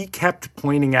 like he kept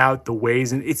pointing out the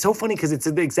ways, and it's so funny because it's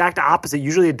the exact opposite.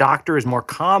 Usually a doctor is more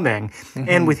calming,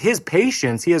 and with his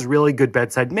patients, he has really good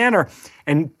bedside manner.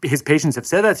 And his patients have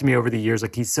said that to me over the years.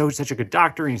 Like he's such a good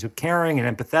doctor, and he's so caring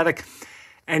and empathetic.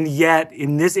 And yet,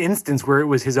 in this instance where it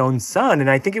was his own son, and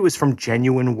I think it was from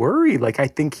genuine worry, like I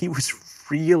think he was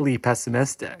really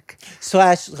pessimistic.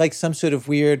 Slash, like some sort of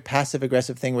weird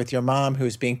passive-aggressive thing with your mom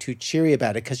who's being too cheery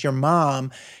about it. Because your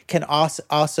mom can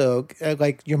also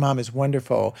like your mom is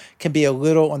wonderful, can be a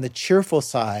little on the cheerful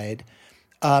side.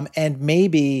 And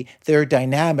maybe their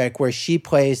dynamic where she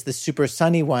plays the super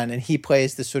sunny one and he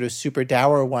plays the sort of super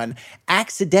dour one.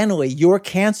 Accidentally, your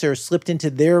Cancer slipped into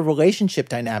their relationship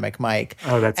dynamic, Mike.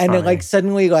 Oh, that's and funny. then, like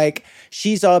suddenly, like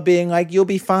she's all being like, "You'll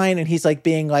be fine," and he's like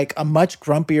being like a much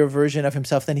grumpier version of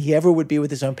himself than he ever would be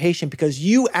with his own patient because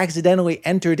you accidentally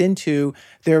entered into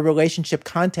their relationship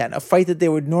content, a fight that they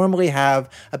would normally have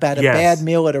about a bad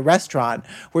meal at a restaurant,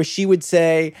 where she would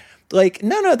say, like,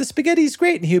 no, the spaghetti's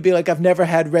great. And he would be like, I've never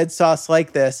had red sauce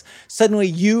like this. Suddenly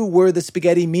you were the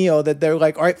spaghetti meal that they're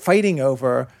like, all right, fighting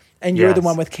over. And you're the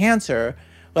one with Cancer.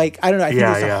 Like, I don't know. I think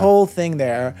there's a whole thing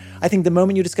there. I think the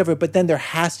moment you discover it, but then there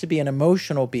has to be an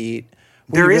emotional beat.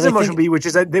 There is an emotional beat, which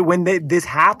is that when this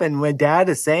happened, when Dad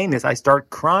is saying this, I start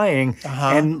crying.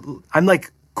 And I'm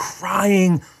like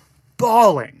crying,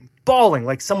 bawling,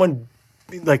 like someone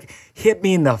like hit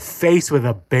me in the face with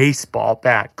a baseball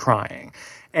bat crying.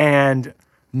 And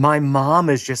my mom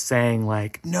is just saying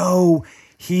like, no,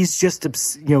 he's just,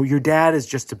 your dad is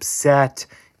just upset.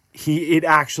 It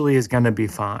actually is going to be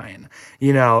fine,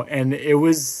 and it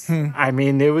was, I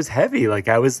mean, it was heavy. Like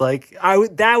I was like,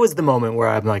 that was the moment where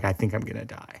I'm like, I think I'm going to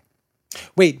die.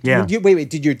 Wait, wait.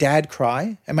 Did your dad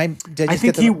cry? I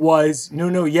think he was.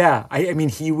 No. Yeah. I mean,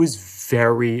 he was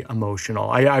very emotional.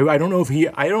 I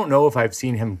don't know if I've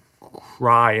seen him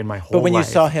cry in my whole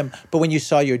life. But when you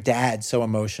saw your dad so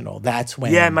emotional, that's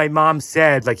when. Yeah, my mom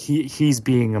said like he's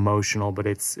being emotional, but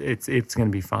it's going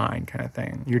to be fine, kind of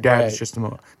thing. Your dad is just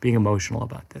being emotional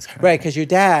about this, right? Because your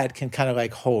dad can kind of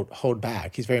like hold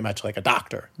back. He's very much like a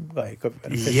doctor, like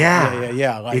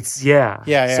yeah. Like,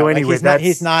 yeah. So anyway,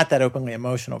 he's not that openly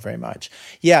emotional very much.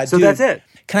 Yeah. So that's it.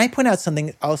 Can I point out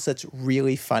something else that's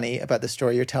really funny about the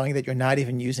story you're telling that you're not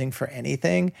even using for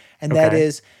anything, and that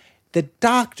is. The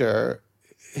doctor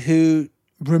who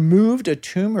removed a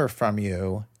tumor from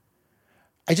you,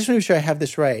 I just want to make sure I have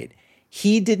this right.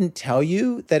 He didn't tell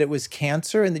you that it was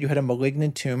cancer and that you had a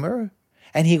malignant tumor,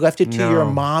 and he left it to your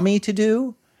mommy to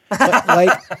do?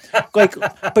 But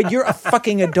you're a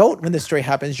fucking adult when this story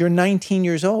happens. You're 19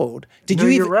 years old.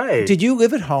 You're right. Did you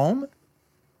live at home?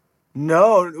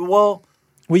 No. Well,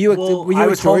 were you I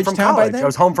was home from college. by then? I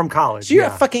was home from college. So you're a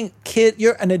fucking kid.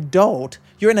 You're an adult.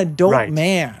 You're an adult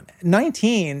man.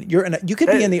 19, you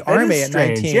could be in the army at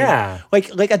 19. Yeah.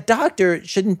 Like a doctor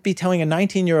shouldn't be telling a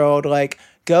 19-year-old, like,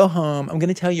 go home. I'm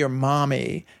going to tell your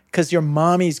mommy because your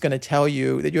mommy's going to tell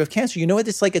you that you have cancer. You know what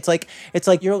it's like? It's like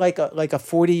you're like a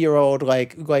 40-year-old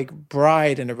like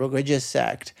bride in a religious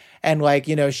sect, and like,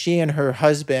 she and her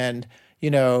husband,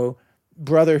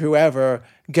 brother, whoever,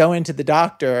 go into the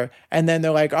doctor, and then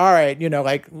they're like, all right,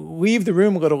 like, leave the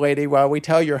room, little lady, while we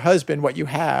tell your husband what you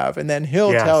have, and then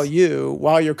he'll tell you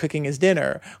while you're cooking his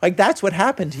dinner. Like, that's what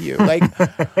happened to you. Like,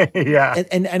 yeah.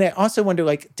 And I also wonder,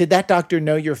 like, did that doctor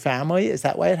know your family? Is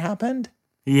that why it happened?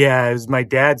 Yeah, it was my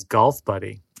dad's golf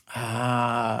buddy.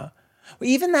 Well,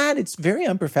 even that, it's very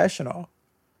unprofessional.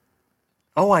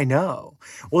 Oh, I know.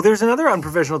 Well, there's another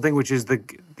unprofessional thing, which is the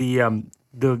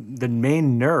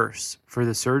main nurse for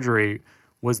the surgery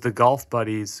was the golf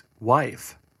buddy's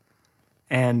wife.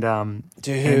 And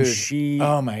dude, she,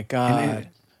 oh my God.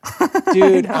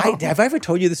 Dude, have I ever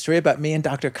told you the story about me and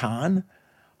Dr. Khan?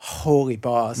 Holy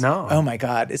balls. No. Oh my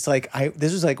God. It's like,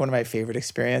 this was like one of my favorite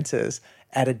experiences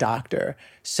at a doctor.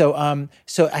 So I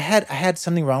had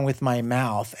something wrong with my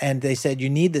mouth, and they said, you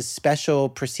need this special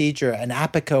procedure, an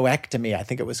apicoectomy, I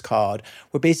think it was called,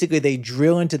 where basically they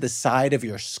drill into the side of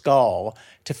your skull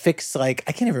to fix, like,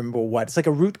 I can't even remember what. It's like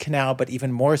a root canal, but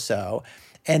even more so.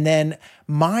 And then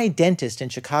my dentist in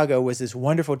Chicago was this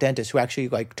wonderful dentist who actually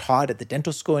like taught at the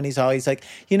dental school, and he's like,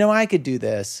 I could do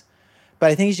this,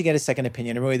 but I think you should get a second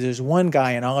opinion. And really, there's one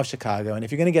guy in all of Chicago, and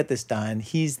if you're going to get this done,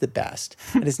 he's the best.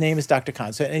 And his name is Dr.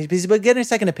 Khan. So, and he's but get a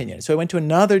second opinion. So I went to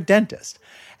another dentist,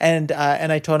 and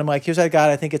I told him, like, here's what I got.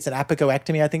 I think it's an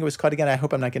apicoectomy. I think it was called again. I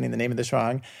hope I'm not getting the name of this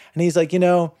wrong. And he's like,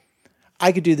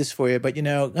 I could do this for you, but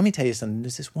let me tell you something.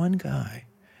 There's this one guy,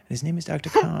 and his name is Dr.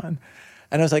 Khan.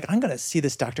 And I was like, I'm going to see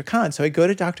this Dr. Khan. So I go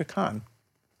to Dr. Khan.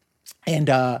 And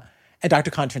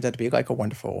Dr. Khan turns out to be like a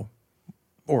wonderful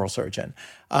oral surgeon.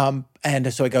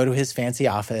 And so I go to his fancy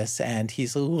office, and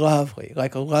he's lovely,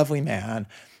 like a lovely man.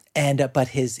 And but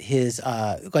his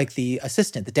like the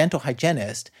assistant, the dental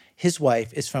hygienist, his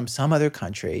wife is from some other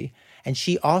country, and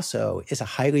she also is a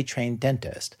highly trained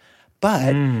dentist.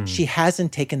 But she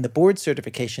hasn't taken the board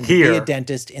certification to be a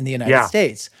dentist in the United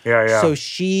States. So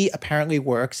she apparently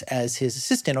works as his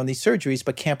assistant on these surgeries,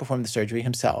 but can't perform the surgery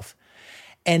himself.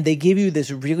 And they give you this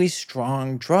really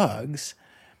strong drugs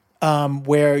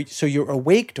so you're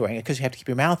awake during it because you have to keep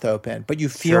your mouth open, but you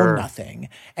feel nothing,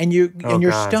 and you're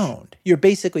stoned. You're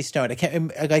basically stoned. I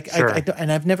can't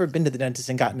and I've never been to the dentist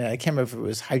and gotten it. I can't remember if it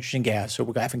was hydrogen gas or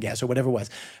laughing gas or whatever it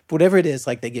was. But whatever it is,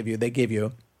 like they give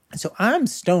you. And so I'm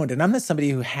stoned, and I'm not somebody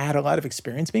who had a lot of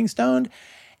experience being stoned.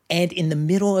 And in the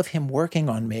middle of him working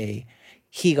on me,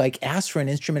 he like asks for an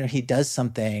instrument or he does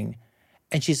something,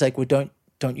 and she's like, "Well,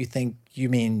 don't you think you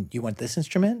mean you want this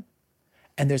instrument?"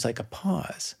 And there's like a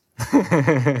pause.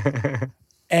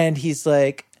 And he's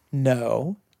like,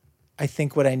 "No, I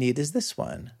think what I need is this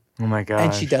one." Oh my God.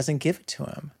 And she doesn't give it to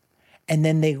him. And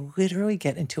then they literally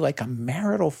get into like a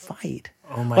marital fight.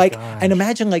 Oh my gosh. And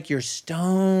imagine like you're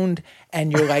stoned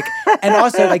and you're like, and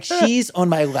also like she's on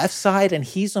my left side and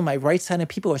he's on my right side, and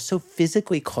people are so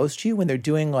physically close to you when they're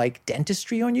doing like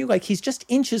dentistry on you. Like he's just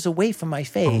inches away from my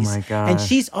face. Oh my God. And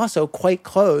she's also quite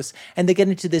close. And they get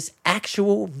into this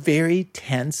actual very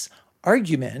tense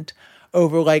argument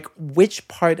over like which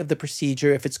part of the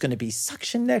procedure, if it's going to be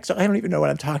suction next, or I don't even know what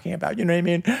I'm talking about. You know what I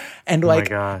mean? And like,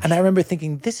 and I remember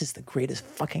thinking, this is the greatest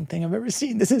fucking thing I've ever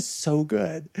seen. This is so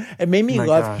good. It made me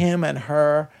love him and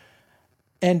her.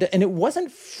 And it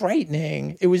wasn't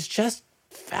frightening. It was just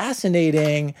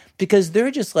fascinating because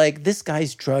they're just like, this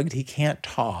guy's drugged. He can't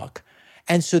talk.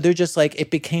 And so they're just like, it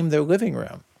became their living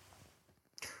room.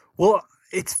 Well,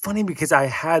 it's funny because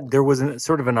there was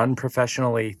sort of an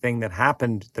unprofessionally thing that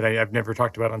happened that I've never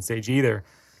talked about on stage either.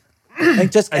 I'm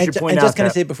just going to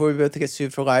say before we both get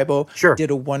sued for libel,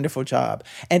 did a wonderful job.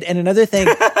 And another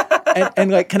thing, and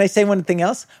like, can I say one thing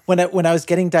else? When I was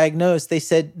getting diagnosed, they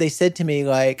said to me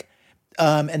like,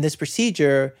 and this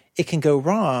procedure, it can go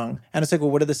wrong. And I was like,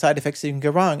 well, what are the side effects that can go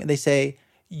wrong? And they say,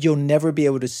 you'll never be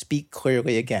able to speak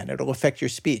clearly again. It'll affect your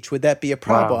speech. Would that be a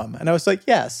problem? Wow. And I was like,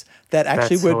 yes, that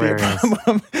actually would be a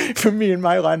problem for me in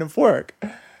my line of work.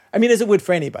 I mean, as it would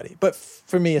for anybody, but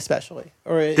for me especially,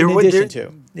 or in addition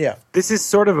to. Yeah. This is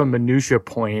sort of a minutia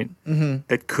point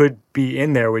that could be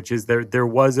in there, which is there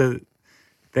was a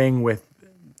thing with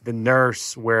the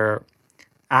nurse where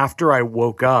after I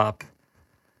woke up,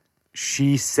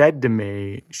 she said to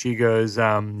me, she goes,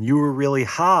 you were really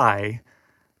high.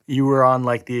 You were on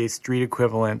like the street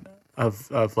equivalent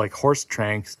of like horse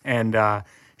tranks. And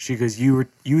she goes, you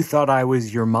thought I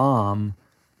was your mom.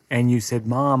 And you said,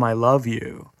 Mom, I love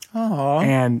you. Aww.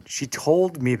 And she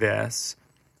told me this.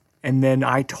 And then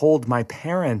I told my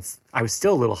parents, I was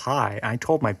still a little high. I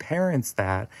told my parents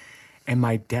that. And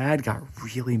my dad got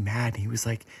really mad. He was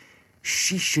like,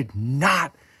 she should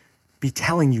not be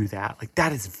telling you that. Like,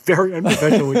 that is very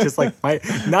unprofessional. Which is like,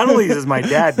 not only does my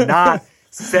dad not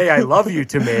say I love you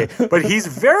to me, but he's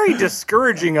very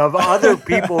discouraging of other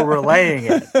people relaying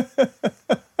it.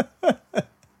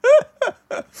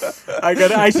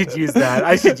 I should use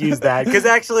that because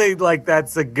actually, like,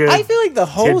 that's a good. I feel like the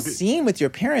whole scene with your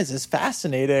parents is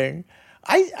fascinating.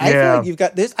 I feel like you've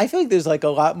got this. I feel like there's like a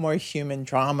lot more human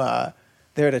drama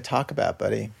there to talk about,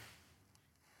 buddy.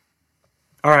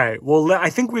 All right. Well, I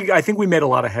think we made a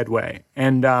lot of headway,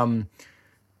 and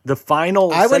the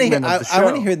final segment of the show. I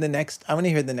want to hear the next. I want to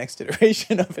hear the next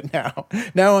iteration of it now.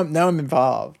 Now I'm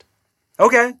involved.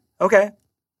 Okay.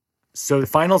 So the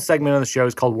final segment of the show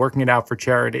is called Working It Out for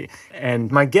Charity. And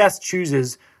my guest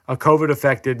chooses a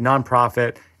COVID-affected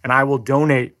nonprofit, and I will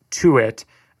donate to it.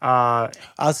 I'll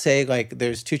say, like,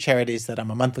 there's two charities that I'm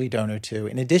a monthly donor to,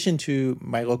 in addition to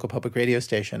my local public radio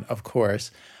station, of course.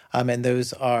 And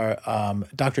those are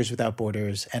Doctors Without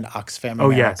Borders and Oxfam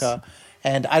America. Yes.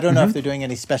 And I don't know if they're doing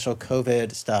any special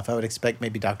COVID stuff. I would expect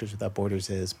maybe Doctors Without Borders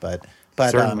is, but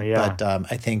certainly, but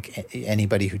I think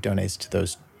anybody who donates to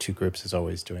those two groups is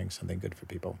always doing something good for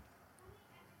people.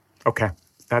 Okay,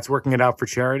 that's Working It Out for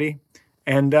Charity,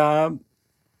 and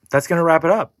that's going to wrap it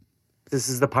up. This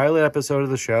is the pilot episode of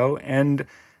the show, and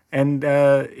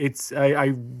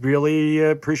I really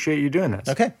appreciate you doing this.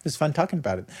 Okay, it was fun talking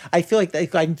about it. I feel like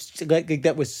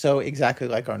that was so exactly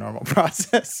like our normal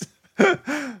process.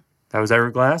 That was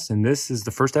Ira Glass, and this is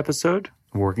the first episode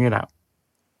of Working It Out.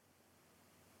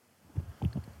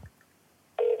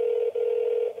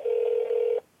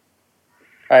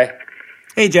 Hi.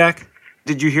 Hey, Jack.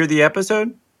 Did you hear the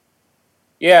episode?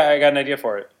 Yeah, I got an idea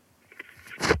for it.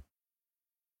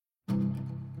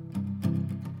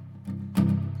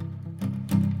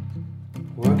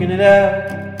 Working it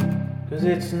out, 'cause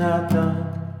it's not done.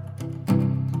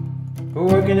 We're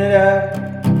working it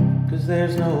out, 'cause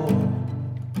there's no one.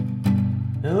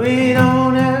 And we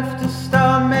don't have to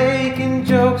stop making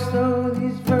jokes, though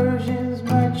these versions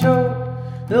might choke.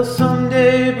 They'll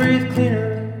someday breathe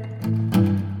cleaner.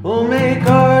 We'll make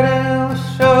art and we'll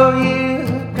show you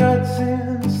the guts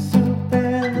and the soup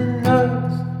and the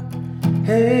nuts.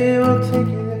 Hey, we'll take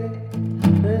you there.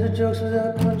 There's the jokes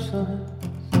without punchlines,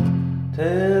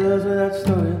 tales without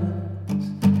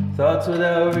storylines, thoughts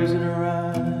without reason or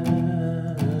rhyme.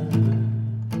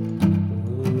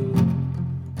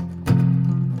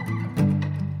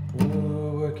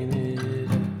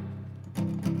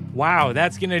 Wow,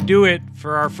 that's going to do it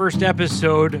for our first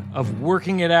episode of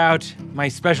Working It Out. My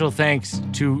special thanks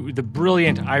to the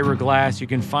brilliant Ira Glass. You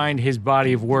can find his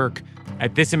body of work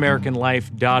at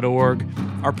thisamericanlife.org.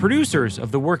 Our producers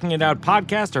of the Working It Out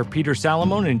podcast are Peter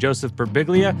Salamone and Joseph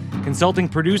Birbiglia. Consulting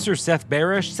producer Seth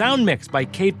Barish. Sound mix by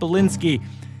Kate Belinsky.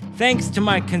 Thanks to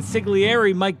my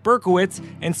consigliere Mike Berkowitz.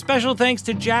 And special thanks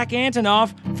to Jack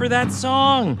Antonoff for that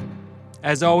song.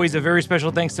 As always, a very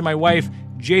special thanks to my wife,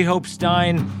 J-Hope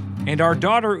Stein, and our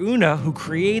daughter, Una, who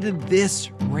created this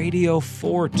radio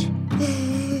fort. Do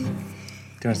you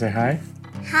want to say hi?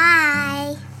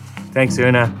 Hi. Thanks,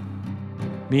 Una.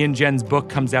 Me and Jen's book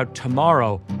comes out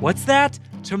tomorrow. What's that?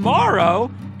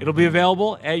 Tomorrow? It'll be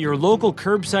available at your local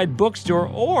curbside bookstore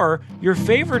or your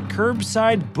favorite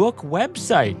curbside book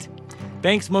website.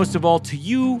 Thanks most of all to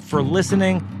you for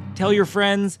listening. Tell your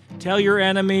friends, tell your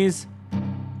enemies.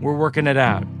 We're working it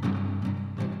out.